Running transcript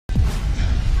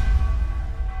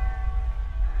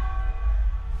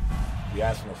we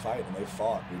asked them to fight, and they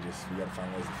fought. We got to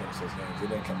find ways to finish those games. It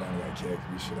didn't come down to that kick.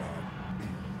 We should have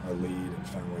had a lead and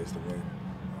found ways to win.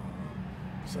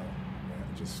 So,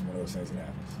 yeah, just one of those things that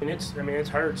happens. It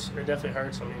hurts. It definitely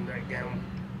hurts. I mean, again,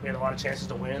 we had a lot of chances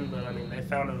to win, but I mean, they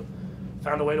found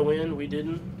a way to win. We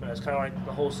didn't. It's kind of like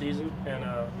the whole season, and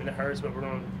it hurts, but we're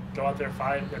going to go out there and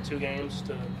fight. We've got 2 games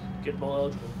to get bowl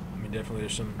eligible. I mean, definitely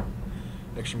there's some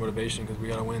extra motivation because we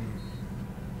got to win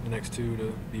the next 2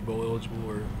 to be bowl eligible,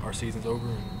 or our season's over.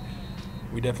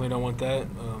 And we definitely don't want that.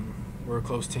 We're a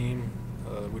close team.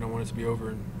 We don't want it to be over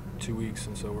in 2 weeks,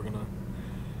 and so we're gonna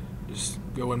just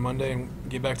go in Monday and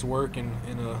get back to work and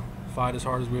fight as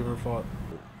hard as we ever fought.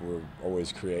 We're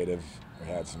always creative. We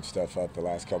had some stuff up the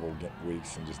last couple of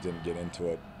weeks and just didn't get into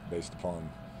it based upon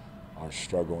our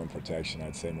struggle in protection,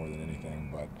 I'd say, more than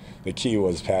anything. But the key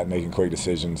was Pat making quick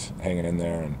decisions, hanging in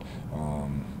there, and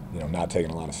not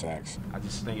taking a lot of sacks. I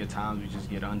just think at times we just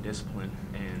get undisciplined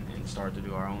and start to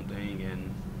do our own thing.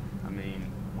 And I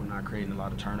mean, we're not creating a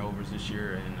lot of turnovers this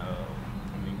year,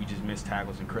 and we just miss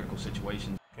tackles in critical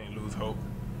situations. Can't lose hope.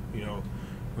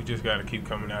 We just got to keep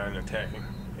coming out and attacking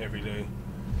every day.